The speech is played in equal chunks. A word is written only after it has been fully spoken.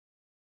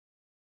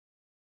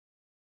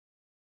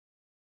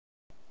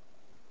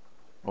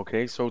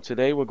Okay, so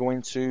today we're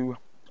going to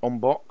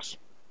unbox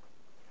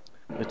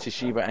the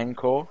Toshiba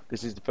Encore.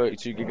 This is the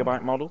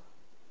 32GB model.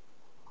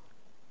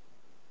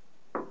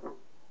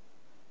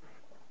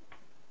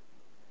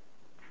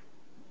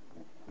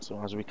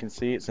 So as we can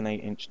see, it's an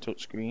 8-inch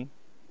touchscreen.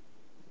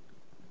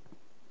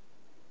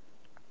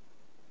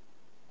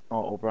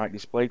 Auto bright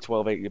display,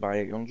 1280 by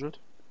 800.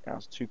 It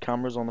has two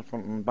cameras on the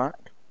front and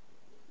back.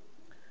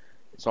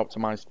 It's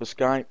optimized for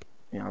Skype.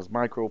 It has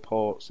micro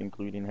ports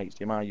including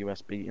HDMI,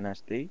 USB and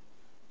SD.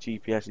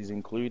 GPS is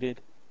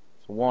included.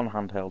 It's a one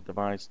handheld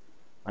device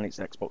and it's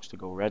Xbox to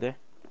go ready.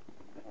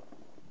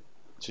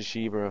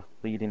 Toshiba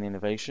leading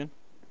innovation.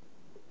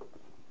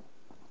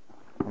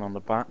 And on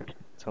the back it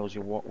tells you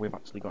what we've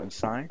actually got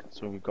inside.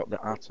 So we've got the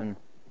Atom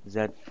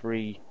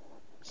Z3740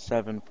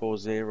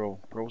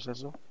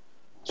 processor,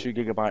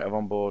 2GB of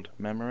onboard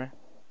memory,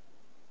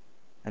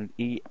 an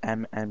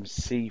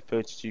eMMC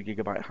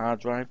 32GB hard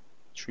drive,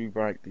 true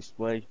bright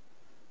display,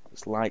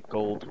 it's light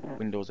gold,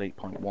 Windows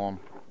 8.1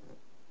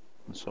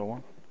 and so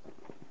on.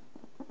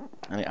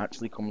 And it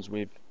actually comes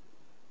with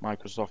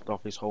Microsoft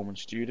Office Home and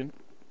Student,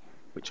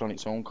 which on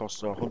its own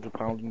costs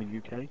 £100 in the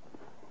UK.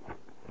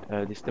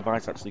 This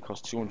device actually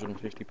costs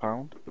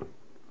 £250,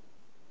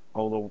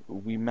 although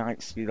we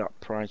might see that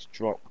price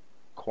drop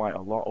quite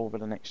a lot over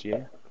the next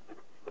year.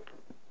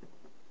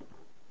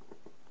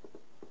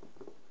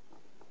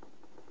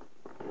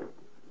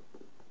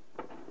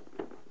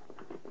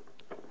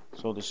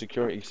 So the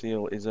security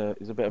seal is a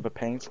bit of a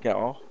pain to get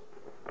off.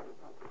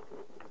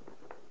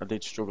 I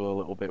did struggle a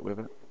little bit with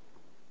it.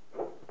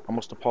 I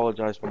must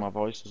apologise for my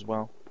voice as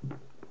well.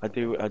 I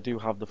do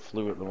have the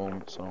flu at the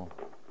moment, so,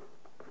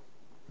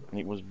 and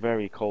it was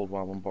very cold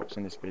while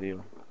unboxing this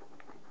video.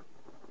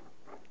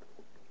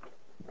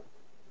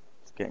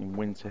 It's getting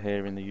winter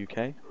here in the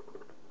UK,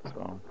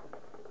 so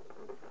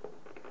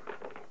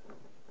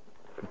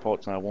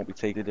unfortunately I won't be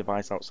taking the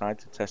device outside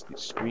to test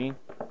its screen.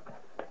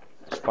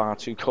 It's far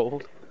too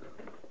cold.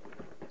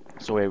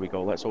 So here we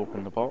go, let's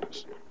open the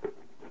box.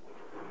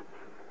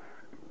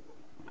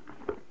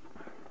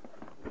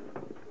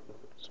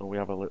 So we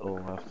have a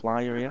little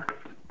flyer here.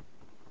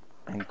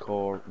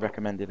 Encore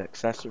recommended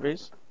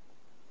accessories.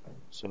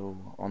 So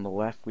on the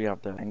left we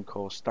have the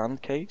Encore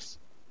stand case,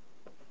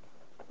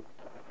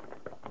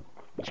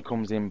 which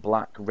comes in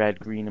black,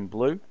 red, green and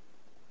blue.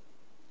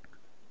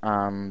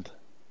 And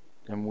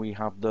then we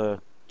have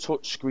the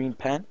touchscreen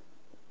pen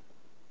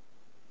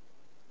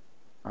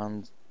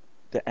and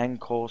the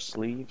Encore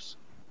sleeves,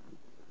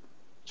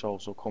 which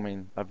also come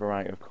in a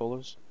variety of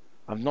colours.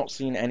 I've not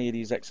seen any of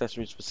these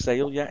accessories for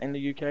sale yet in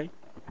the UK,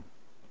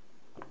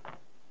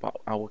 but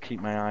I will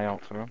keep my eye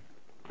out for them.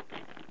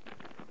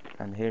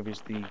 And here is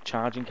the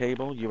charging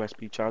cable,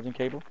 USB charging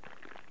cable.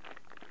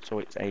 So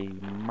it's a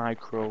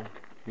micro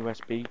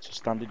USB to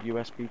standard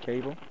USB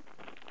cable.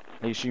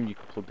 I assume you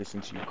could plug this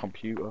into your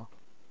computer,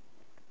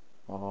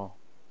 or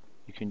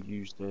you can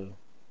use the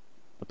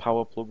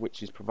power plug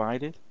which is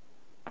provided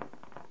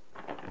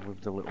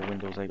with the little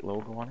Windows 8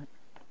 logo on it.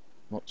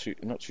 Not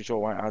too sure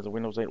why it has a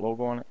Windows 8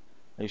 logo on it.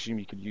 I assume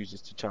you could use this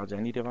to charge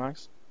any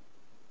device,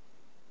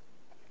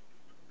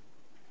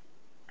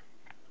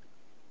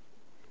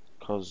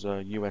 because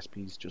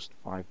USB is just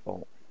 5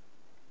 volt.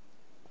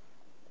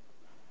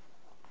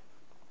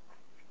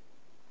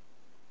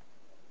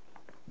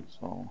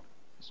 So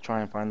let's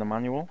try and find the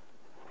manual.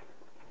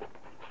 So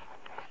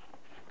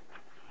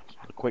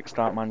the quick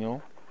start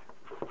manual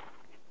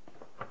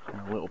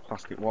and a little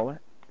plastic wallet.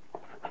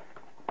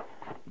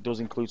 It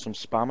does include some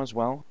spam as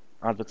well,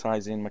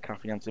 advertising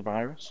McAfee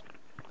antivirus.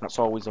 That's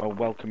always a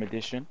welcome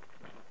addition.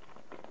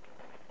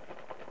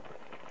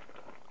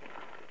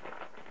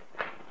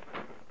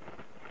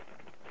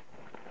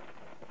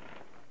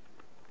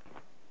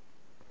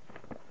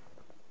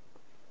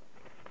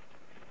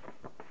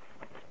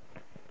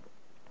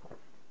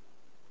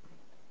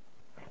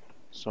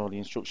 So the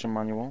instruction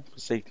manual for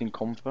safety and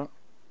comfort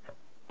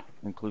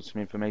includes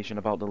some information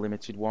about the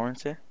limited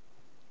warranty.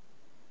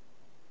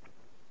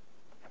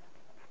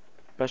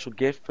 Special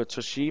gift for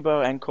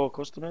Toshiba Encore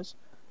customers,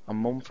 a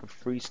month of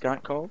free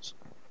Skype calls.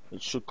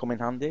 It should come in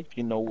handy if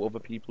you know other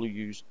people who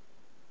use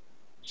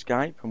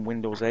Skype and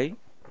Windows 8.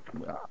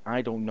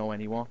 I don't know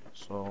anyone,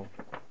 so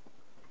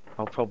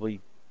I'll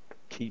probably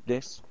keep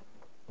this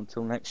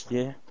until next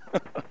year.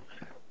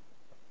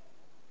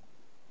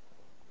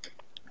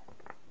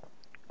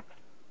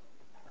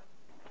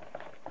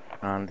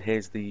 And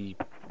here's the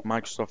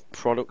Microsoft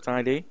product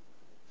ID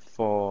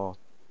for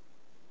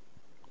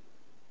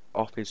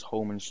Office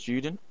Home and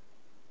Student.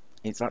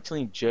 It's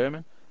actually in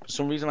German. For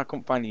some reason I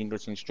couldn't find the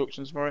English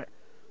instructions for it,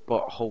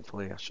 but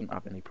hopefully I shouldn't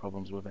have any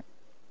problems with it.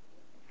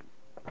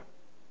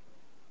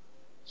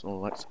 So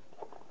let's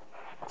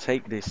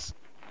take this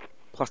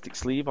plastic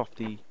sleeve off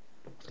the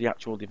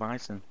actual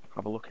device and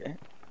have a look at it.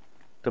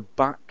 The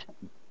back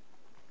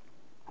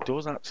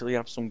does actually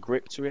have some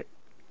grip to it.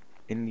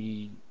 In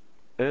the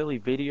early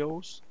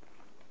videos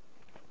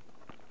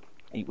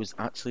it was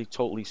actually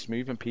totally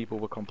smooth and people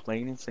were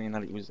complaining, saying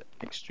that it was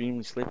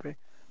extremely slippery,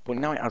 but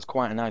now it has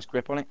quite a nice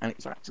grip on it and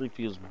it actually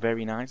feels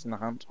very nice in the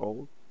hand to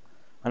hold.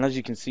 And as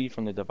you can see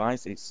from the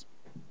device, it's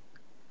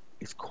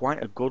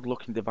quite a good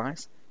looking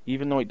device,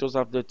 even though it does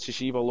have the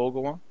Toshiba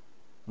logo on.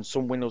 And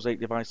some Windows 8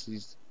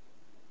 devices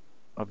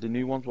of the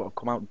new ones that have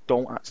come out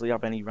don't actually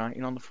have any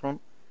writing on the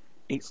front.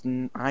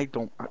 I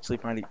don't actually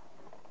find it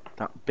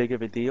that big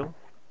of a deal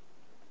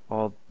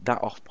or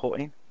that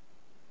off-putting.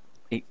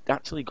 It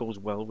actually goes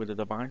well with the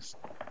device,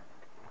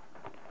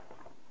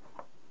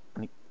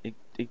 and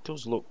it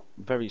does look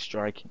very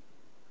striking.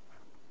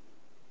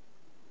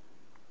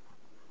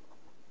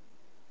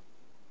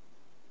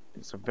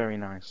 It's a very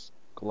nice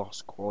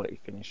gloss quality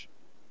finish.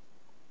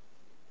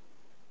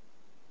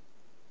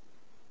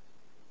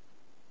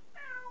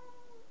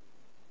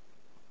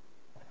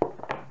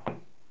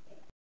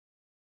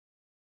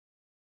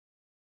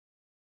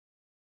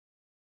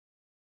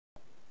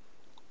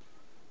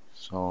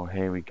 So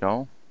here we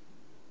go.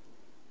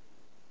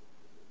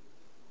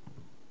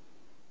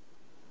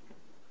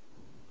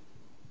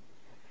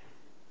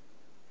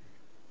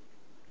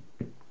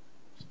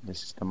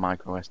 This is the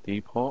micro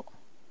SD port.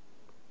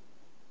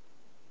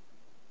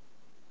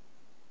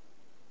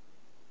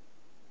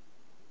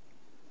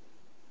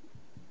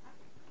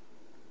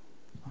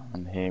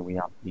 And here we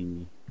have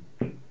the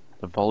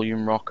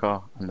volume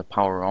rocker and the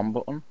power on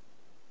button.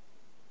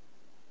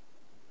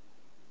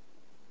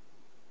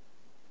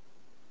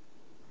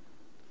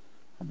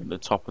 And at the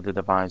top of the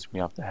device we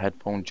have the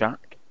headphone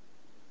jack,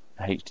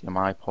 the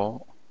HDMI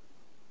port,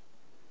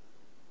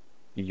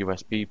 the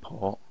USB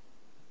port,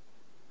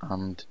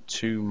 and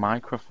two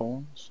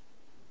microphones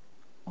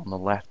on the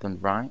left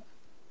and right.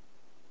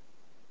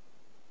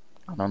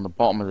 And on the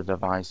bottom of the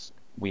device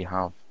we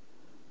have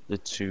the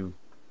two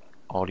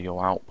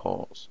audio out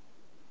ports,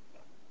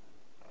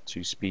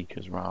 two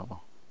speakers rather.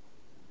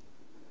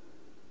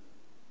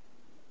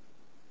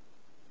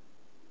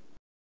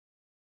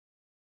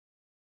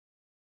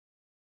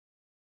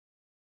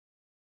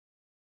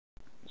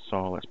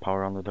 So let's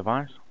power on the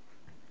device.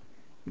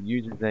 It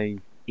uses a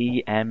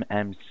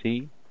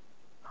eMMC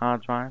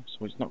hard drive,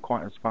 so it's not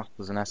quite as fast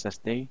as an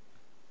SSD,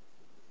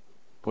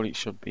 but it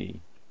should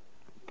be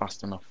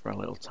fast enough for a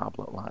little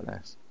tablet like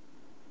this.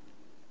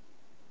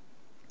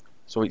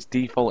 So it's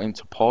defaulting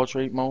to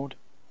portrait mode.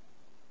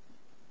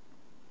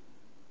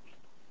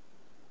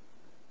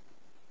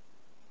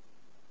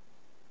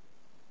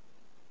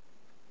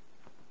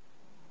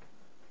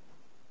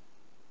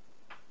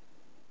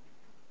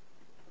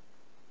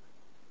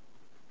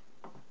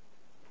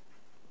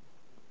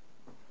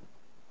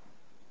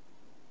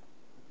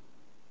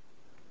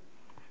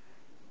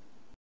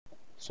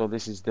 So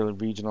this is the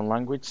regional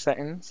language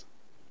settings.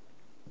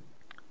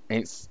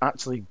 It's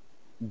actually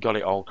got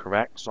it all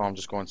correct, so I'm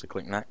just going to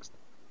click next.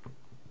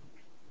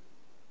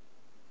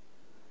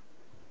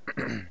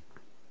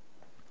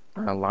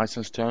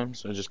 License terms,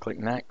 so just click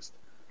next.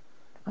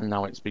 And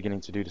now it's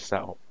beginning to do the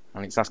setup.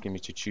 And it's asking me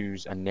to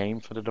choose a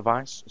name for the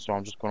device, so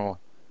I'm just going to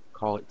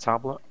call it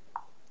tablet.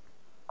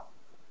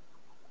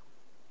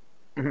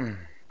 I'm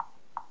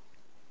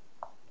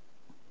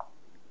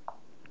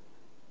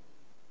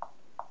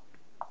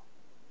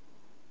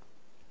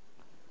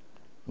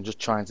just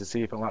trying to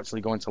see if it'll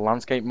actually go into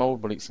landscape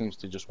mode, but it seems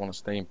to just want to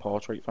stay in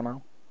portrait for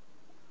now.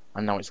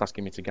 And now it's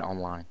asking me to get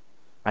online.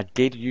 I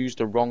did use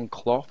the wrong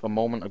cloth a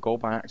moment ago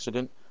by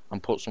accident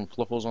and put some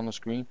fluffles on the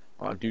screen,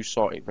 but I do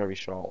sort it very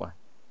shortly.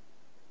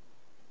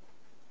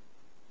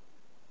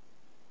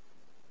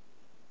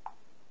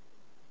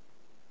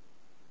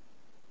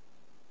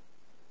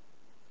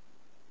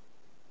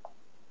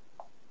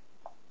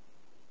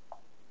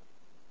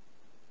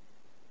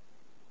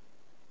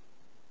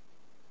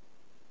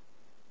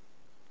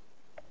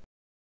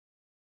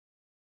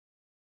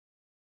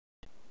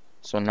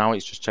 So now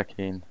it's just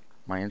checking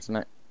my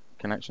internet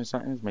connection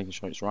settings, making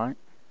sure it's right.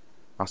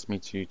 Asked me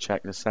to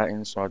check the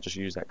settings, so I just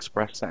use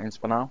Express settings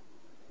for now.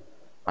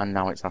 And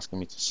now it's asking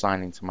me to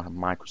sign into my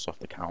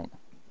Microsoft account.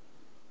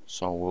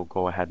 So we'll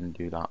go ahead and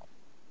do that.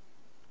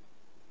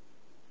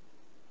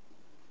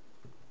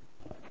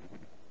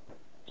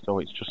 So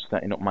it's just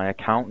setting up my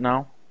account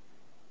now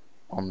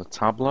on the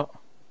tablet.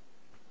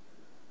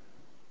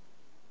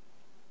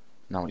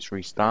 Now it's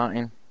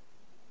restarting.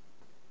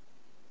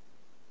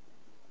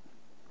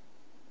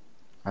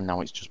 And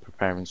now it's just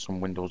preparing some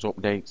Windows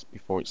updates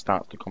before it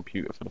starts the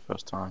computer for the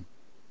first time.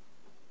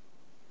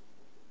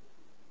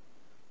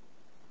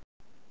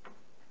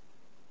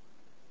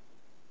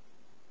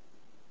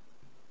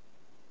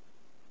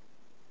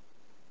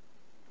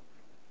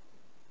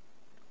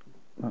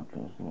 That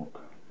does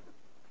look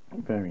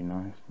very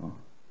nice though.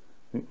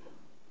 Oops.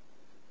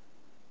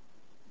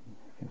 You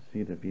can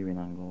see the viewing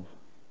angles.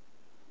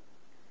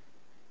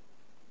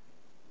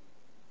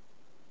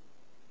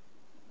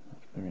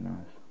 That's very nice.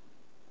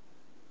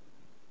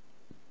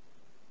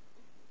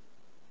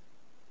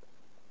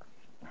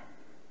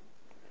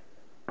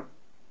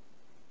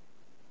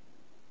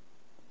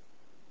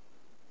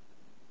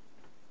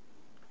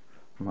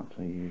 I'm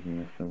actually using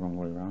this the wrong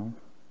way around.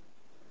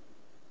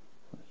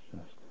 Let's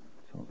just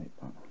tilt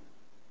it back.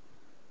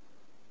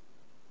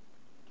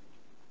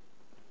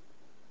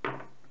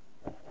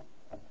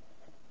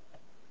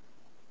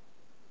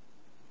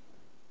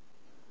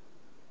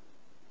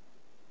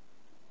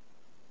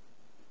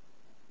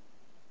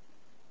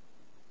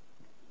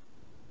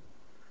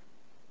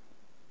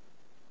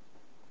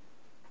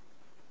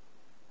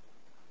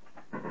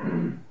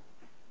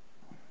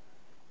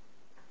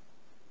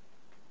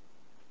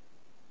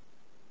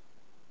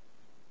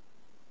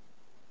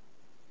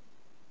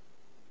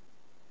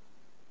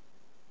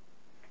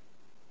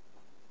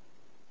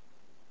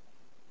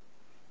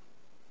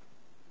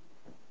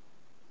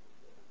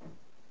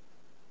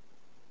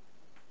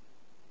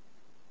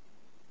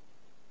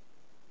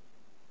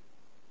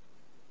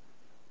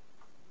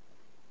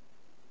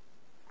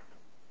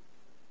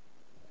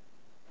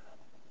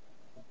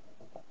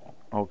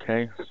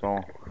 Okay,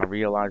 so I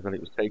realized that it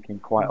was taking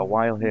quite a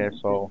while here,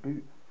 so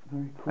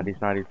I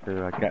decided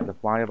to get the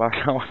flyer back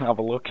out and have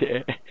a look at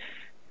it.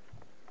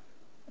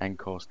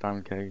 Encore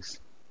stand case,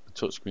 the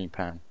touchscreen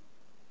pen,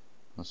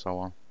 and so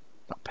on.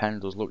 That pen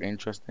does look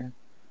interesting.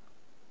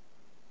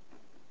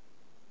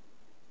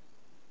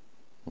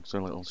 Looks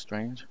a little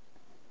strange.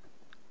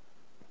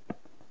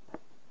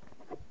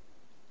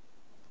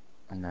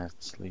 And there's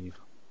the sleeve.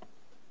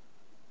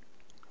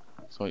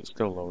 So it's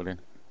still loading.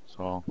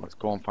 So let's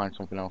go and find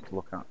something else to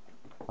look at.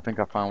 I think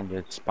I found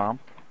the spam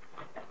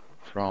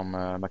from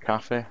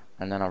McAfee,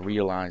 and then I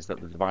realised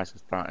that the device had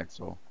started,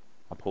 so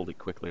I pulled it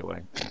quickly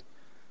away.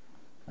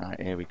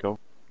 Alright, here we go.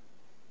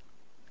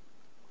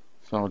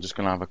 So I'm just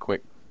going to have a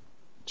quick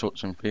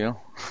touch and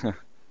feel.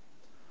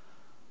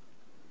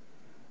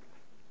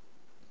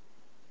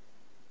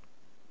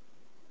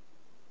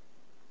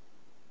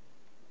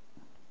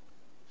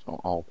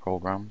 So all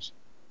programs.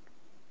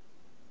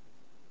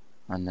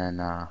 And then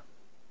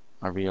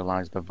I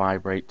realised the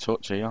vibrate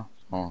touch here.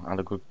 So I had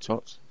a good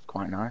touch. It's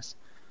quite nice.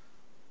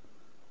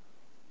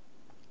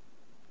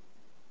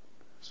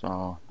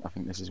 So I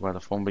think this is where the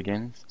fun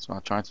begins. So I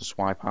tried to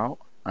swipe out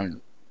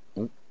and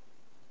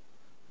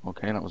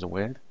okay, that was a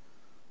weird.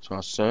 So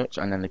I search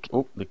and then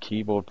the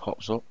keyboard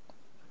pops up.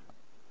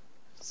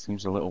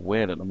 Seems a little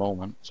weird at the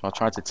moment. So I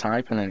tried to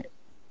type and then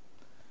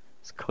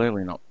it's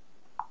clearly not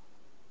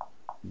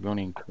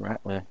running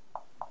correctly.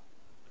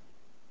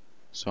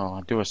 So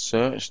I do a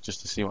search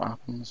just to see what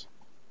happens.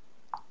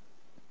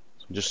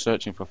 So I'm just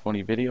searching for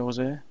funny videos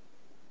here.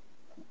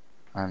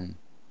 And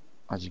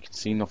as you can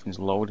see, nothing's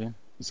loading.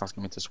 It's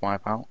asking me to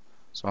swipe out.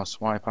 So I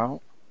swipe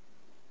out.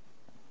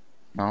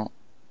 Now,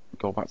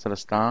 go back to the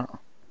start.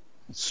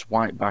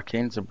 Swipe back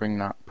in to bring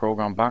that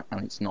program back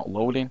and it's not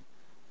loading.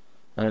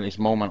 And at this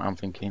moment I'm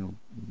thinking,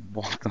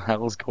 what the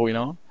hell is going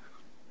on?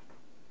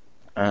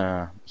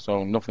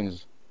 So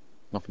nothing's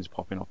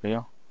popping up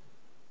here.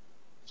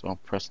 So I'm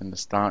pressing the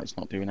start, it's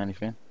not doing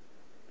anything.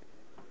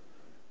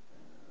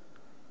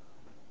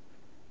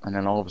 And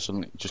then all of a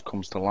sudden it just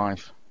comes to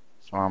life.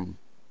 So I'm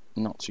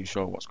not too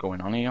sure what's going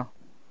on here.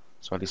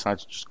 So I decided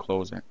to just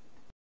close it.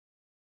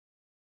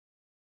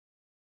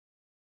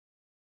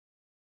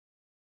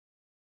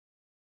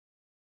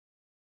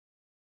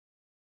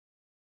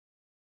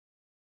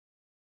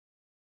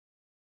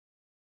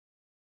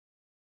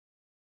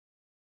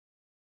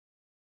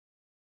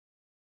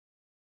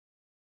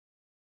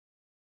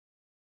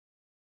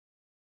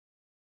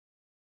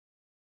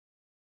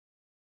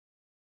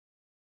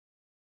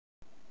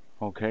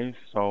 Okay,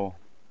 so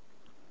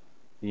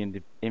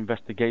the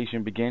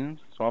investigation begins.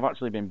 So I've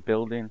actually been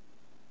building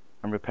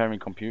and repairing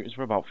computers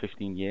for about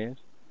 15 years.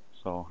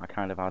 So I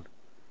kind of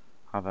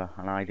have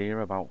an idea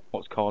about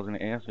what's causing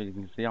it here. So you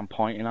can see I'm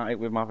pointing at it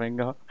with my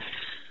finger.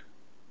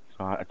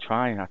 So I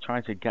try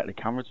to get the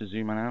camera to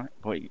zoom in on it,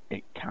 but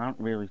it can't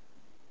really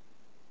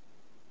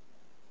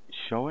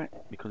show it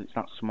because it's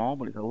that small,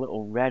 but it's a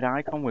little red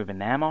icon with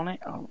an M on it.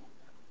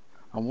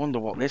 I wonder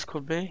what this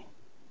could be.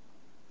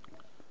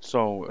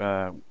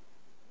 So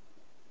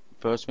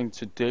first thing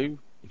to do,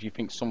 if you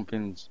think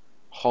something's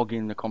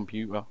hogging the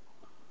computer,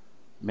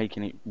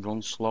 making it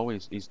run slow,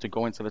 is to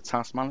go into the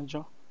task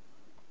manager,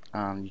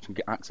 and you can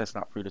access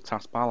that through the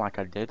taskbar like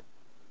I did,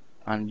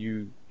 and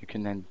you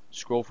can then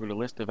scroll through the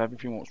list of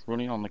everything what's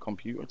running on the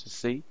computer to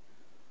see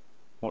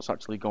what's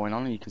actually going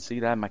on. And you can see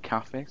there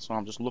McAfee, so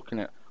I'm just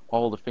looking at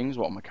all the things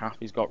what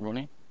McAfee's got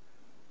running,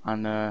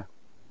 and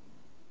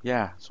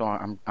yeah, so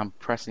I'm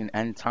pressing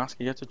end task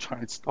here to try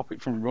and stop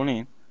it from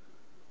running,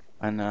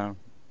 and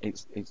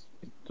it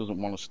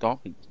doesn't want to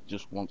stop. It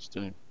just wants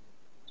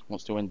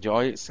to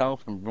enjoy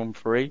itself and run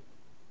free.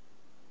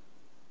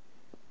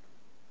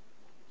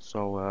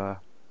 So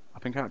I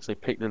think I actually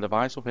picked the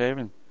device up here,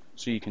 and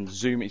so you can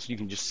zoom it, so you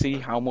can just see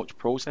how much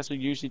processor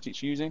usage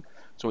it's using.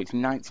 So it's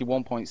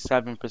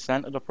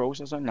 91.7% of the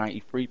processor,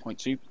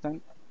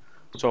 93.2%.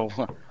 So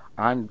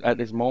I'm at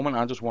this moment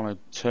I just want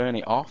to turn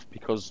it off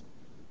because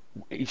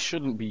it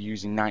shouldn't be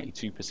using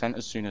 92%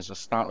 as soon as I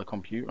start the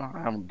computer.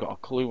 I haven't got a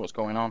clue what's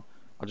going on.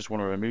 I just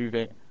want to remove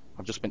it.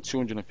 I've just spent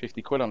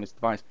 250 quid on this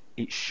device.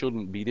 It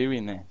shouldn't be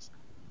doing this.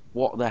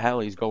 What the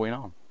hell is going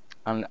on?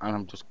 And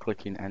I'm just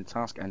clicking end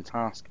task,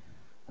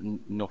 and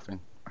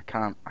nothing. I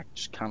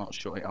just cannot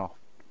shut it off.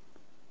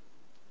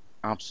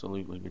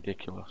 Absolutely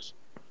ridiculous.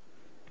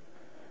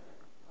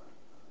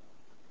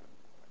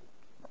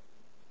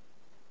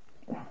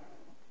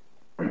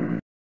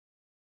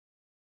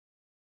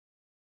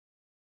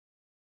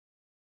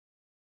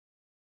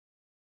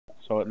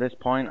 So at this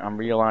point, I'm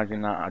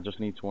realizing that I just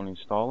need to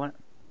uninstall it.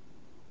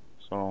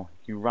 So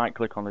if you right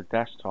click on the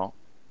desktop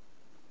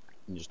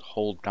and just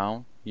hold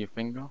down your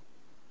finger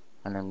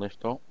and then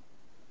lift up,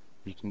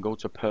 you can go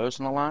to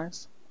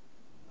personalize,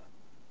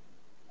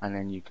 and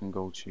then you can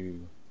go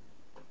to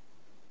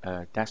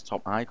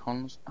desktop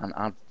icons and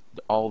add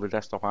all the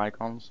desktop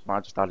icons. So I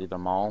just added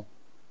them all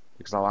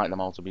because I like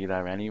them all to be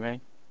there anyway,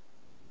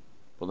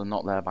 but they're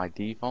not there by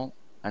default.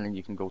 And then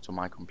you can go to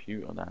my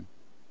computer then,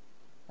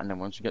 and then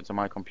once you get to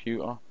my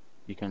computer,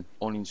 you can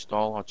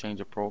uninstall or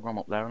change a program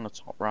up there on the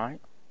top right.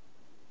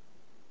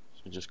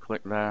 just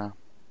click there,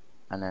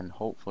 and then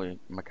hopefully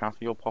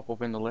McAfee will pop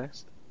up in the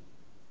list.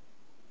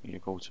 You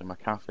go to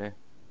McAfee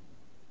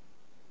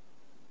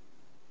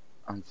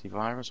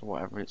antivirus or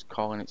whatever it's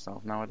calling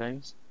itself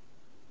nowadays,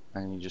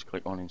 and you just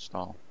click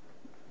uninstall.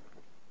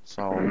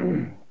 So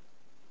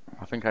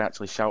I think I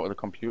actually shouted the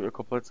computer a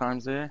couple of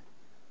times here.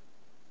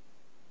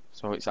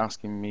 So it's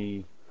asking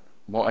me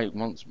what I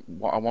want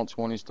to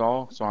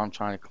uninstall. So I'm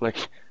trying to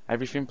click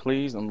everything,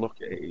 please, and look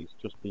at it. It's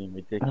just being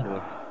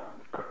ridiculous.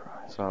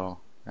 So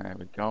there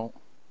we go.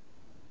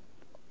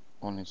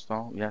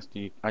 Uninstall. Yes.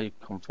 Are you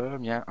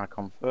confirm? Yeah, I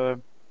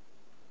confirm.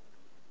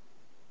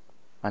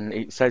 And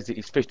it says that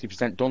it's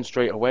 50% done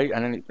straight away,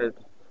 and then it says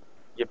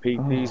your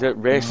PC's at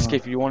risk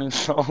if you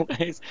uninstall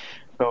this.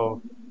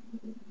 So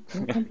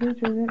Your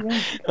computer is at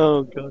risk.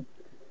 oh god.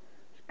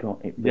 It's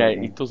got it Yeah, built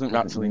in. it doesn't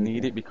actually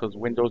need it because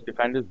Windows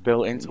Defender is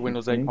built You into should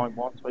Windows see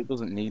 8.1, so it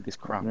doesn't need this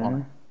crap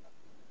on it.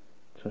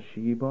 there,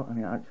 Toshiba,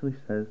 and it actually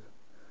says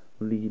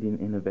leading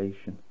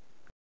innovation.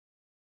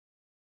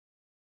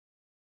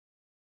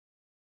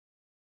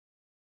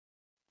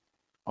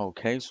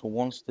 Okay, so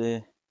once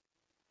the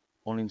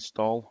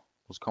uninstall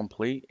was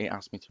complete, it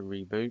asked me to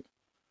reboot,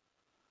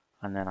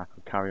 and then I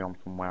could carry on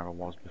from where I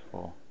was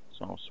before.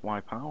 So I'll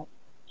swipe out,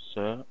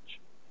 search,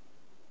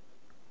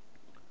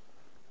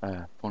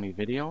 funny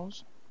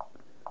videos,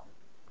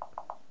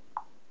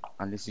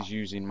 and this is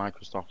using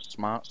Microsoft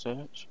Smart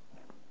Search.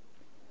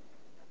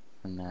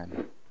 And then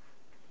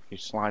if you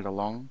slide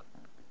along,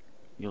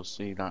 you'll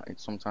see that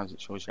sometimes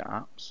it shows you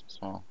apps.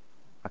 So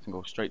I can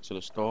go straight to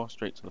the store,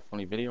 straight to the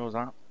funny videos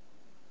app,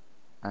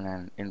 and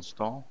then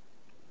install.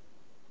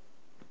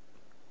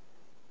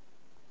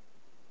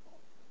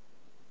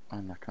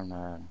 And I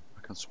can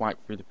swipe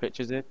through the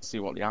pictures here to see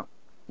what the app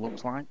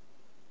looks like.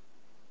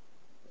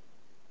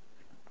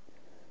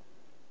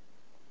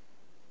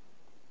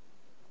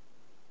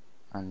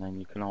 And then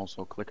you can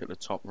also click at the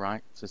top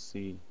right to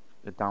see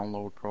the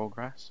download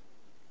progress.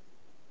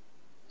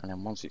 And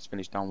then once it's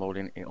finished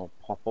downloading, it'll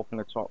pop up in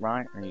the top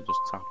right, and you just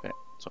tap it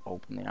to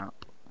open the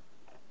app.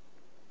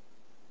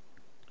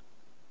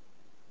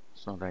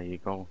 So there you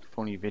go,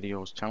 funny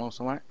videos channel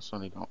select. So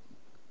they got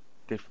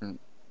different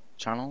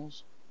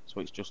channels. So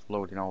it's just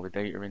loading all the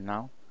data in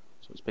now.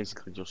 So it's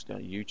basically just a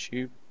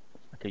YouTube,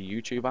 like a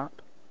YouTube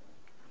app.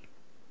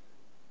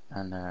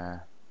 And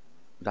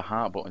the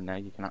heart button there,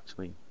 you can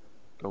actually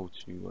go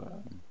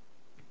to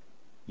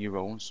your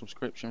own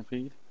subscription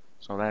feed.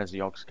 So there's the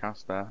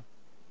Oxcast there.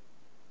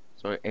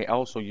 So it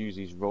also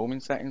uses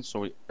roaming settings,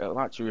 so it'll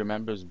actually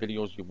remembers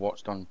videos you've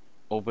watched on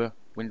other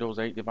Windows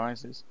 8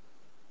 devices.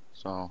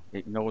 So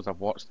it knows I've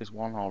watched this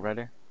one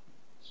already.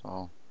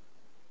 So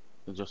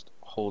you'll just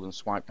hold and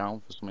swipe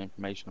down for some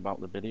information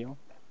about the video.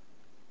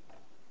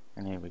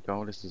 And here we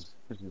go. This is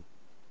this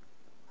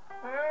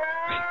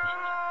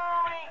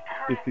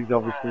is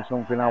obviously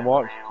something I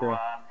watched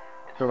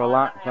to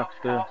relax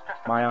after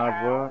my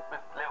hard work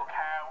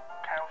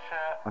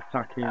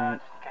attacking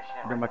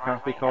the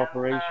McAfee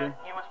Corporation.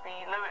 You must be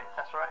Lewis.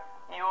 That's right.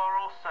 You are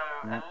also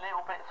a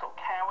little bit sort of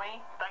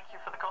cowy. Thank you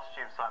for the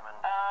costume, Simon.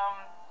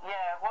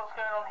 Yeah. What's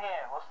going on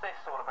here? What's this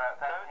all about?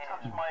 Don't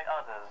touch my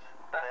udders.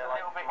 That's a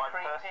little bit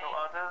creepy. My personal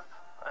udders,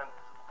 and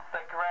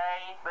they're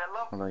grey. They're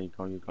lovely. Well, there you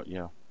go. You've got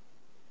your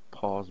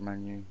pause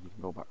menu. You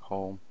can go back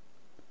home.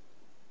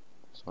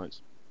 So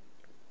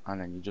and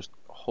then you just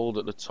hold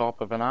at the top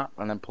of an app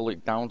and then pull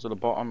it down to the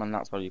bottom, and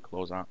that's how you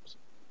close apps.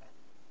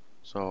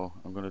 So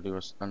I'm going to do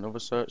another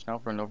search now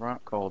for another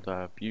app called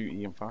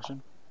Beauty and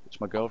Fashion, which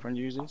my girlfriend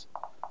uses.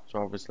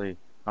 So obviously,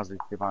 as this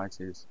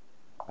device is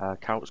a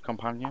couch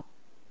companion,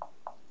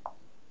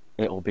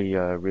 it'll be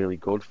really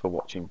good for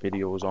watching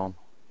videos on,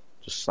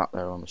 just sat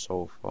there on the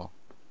sofa,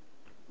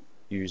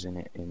 using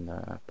it in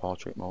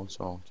portrait mode.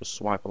 So just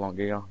swipe along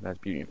here. There's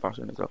Beauty and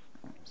Fashion.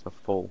 It's a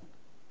full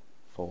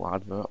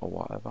advert or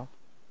whatever.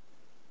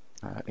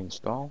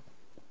 Install.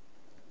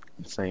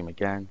 And same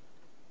again.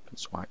 You can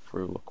swipe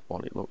through, look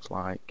what it looks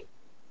like,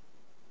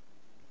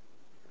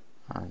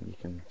 and you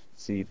can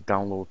see the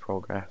download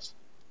progress.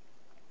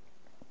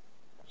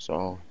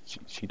 So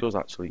she does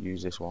actually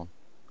use this one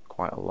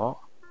quite a lot.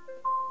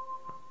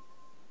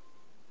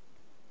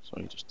 So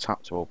you just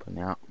tap to open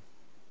the app,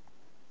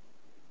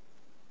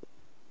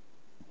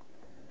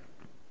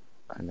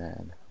 and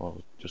then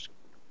just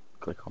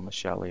click on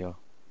Michelle here.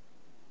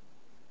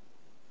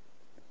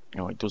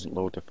 It doesn't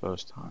load the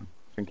first time.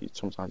 I think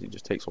sometimes it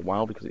just takes a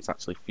while because it's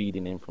actually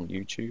feeding in from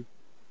YouTube.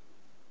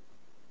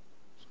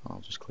 So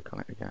I'll just click on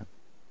it again.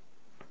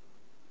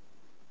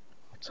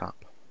 I'll tap,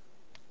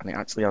 and it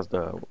actually has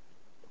the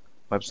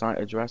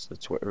website address, the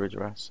Twitter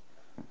address,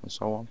 and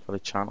so on for the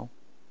channel.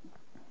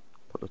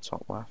 Put the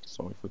top left.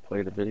 So if we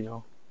play the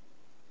video,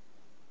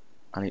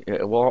 and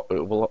it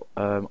will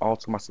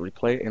automatically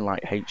play it in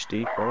like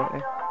HD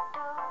quality.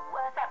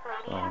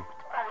 So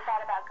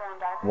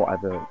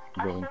whatever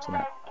your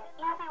internet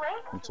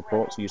can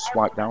support. So you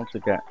swipe down to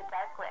get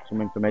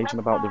some information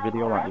about the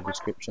video, like the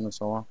description and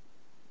so on,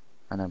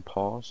 and then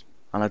pause.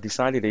 And I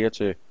decided here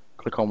to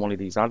click on one of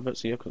these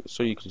adverts here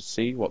so you can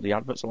see what the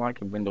adverts are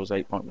like in Windows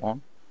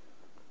 8.1.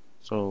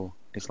 So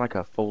It's like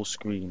a full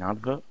screen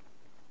advert,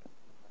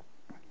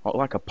 or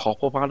like a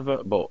pop-up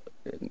advert, but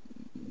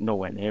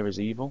nowhere near as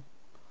evil.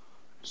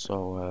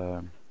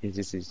 So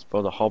this is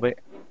for The Hobbit,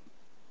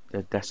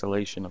 The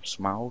Desolation of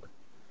Smaug,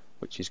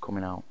 which is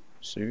coming out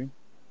soon.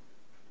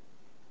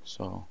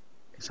 So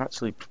it's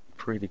actually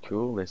pretty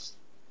cool. It's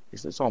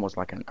almost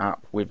like an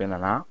app within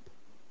an app.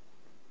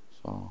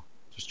 So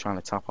just trying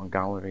to tap on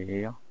gallery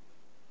here.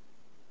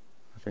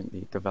 I think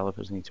the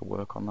developers need to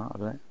work on that a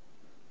bit.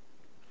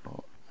 But,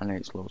 and then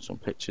it's load some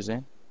pictures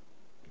in.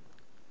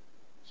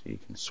 So you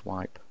can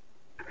swipe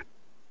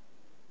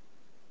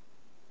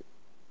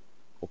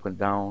up and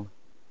down,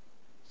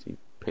 see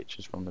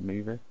pictures from the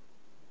movie.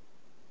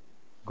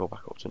 Go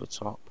back up to the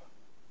top.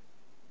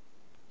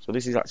 So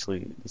this is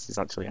actually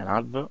an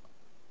advert,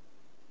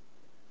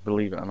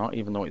 believe it or not,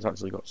 even though it's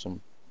actually got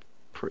some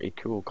pretty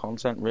cool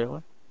content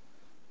really.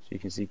 So you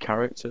can see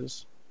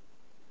characters,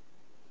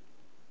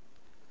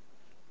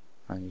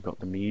 and you've got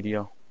the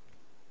media.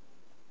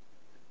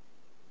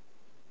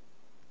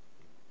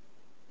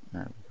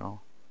 There we go.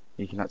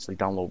 You can actually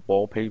download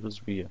wallpapers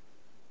for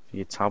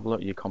your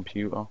tablet, your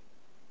computer.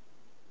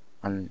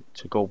 And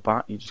to go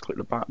back, you just click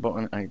the back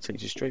button and it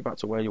takes you straight back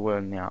to where you were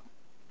in the app.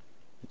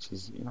 Which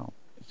is, you know,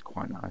 it's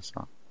quite nice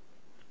that.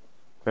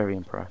 Very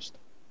impressed.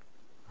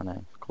 And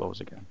then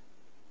close again.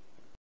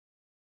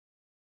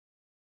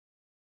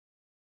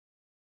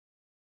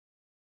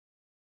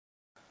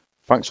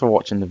 Thanks for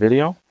watching the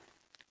video.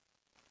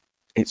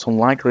 It's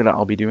unlikely that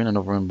I'll be doing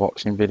another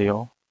unboxing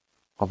video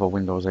of a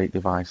Windows 8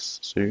 device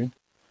soon.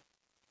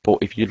 But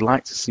if you'd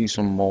like to see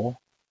some more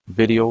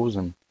videos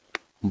and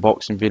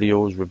unboxing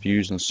videos,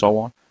 reviews and so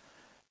on,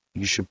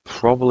 you should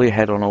probably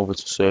head on over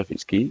to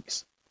Surface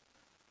Geeks.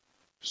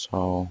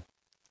 So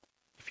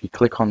if you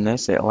click on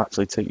this, it'll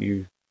actually take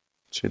you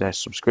to their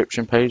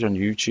subscription page on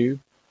YouTube,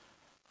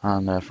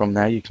 and from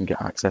there you can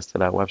get access to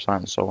their website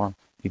and so on.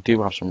 You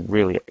do have some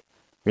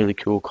really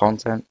cool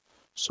content,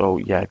 so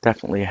yeah,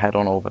 definitely head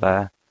on over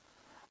there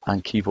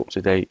and keep up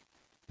to date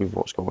with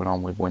what's going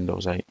on with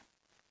Windows 8.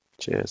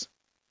 Cheers.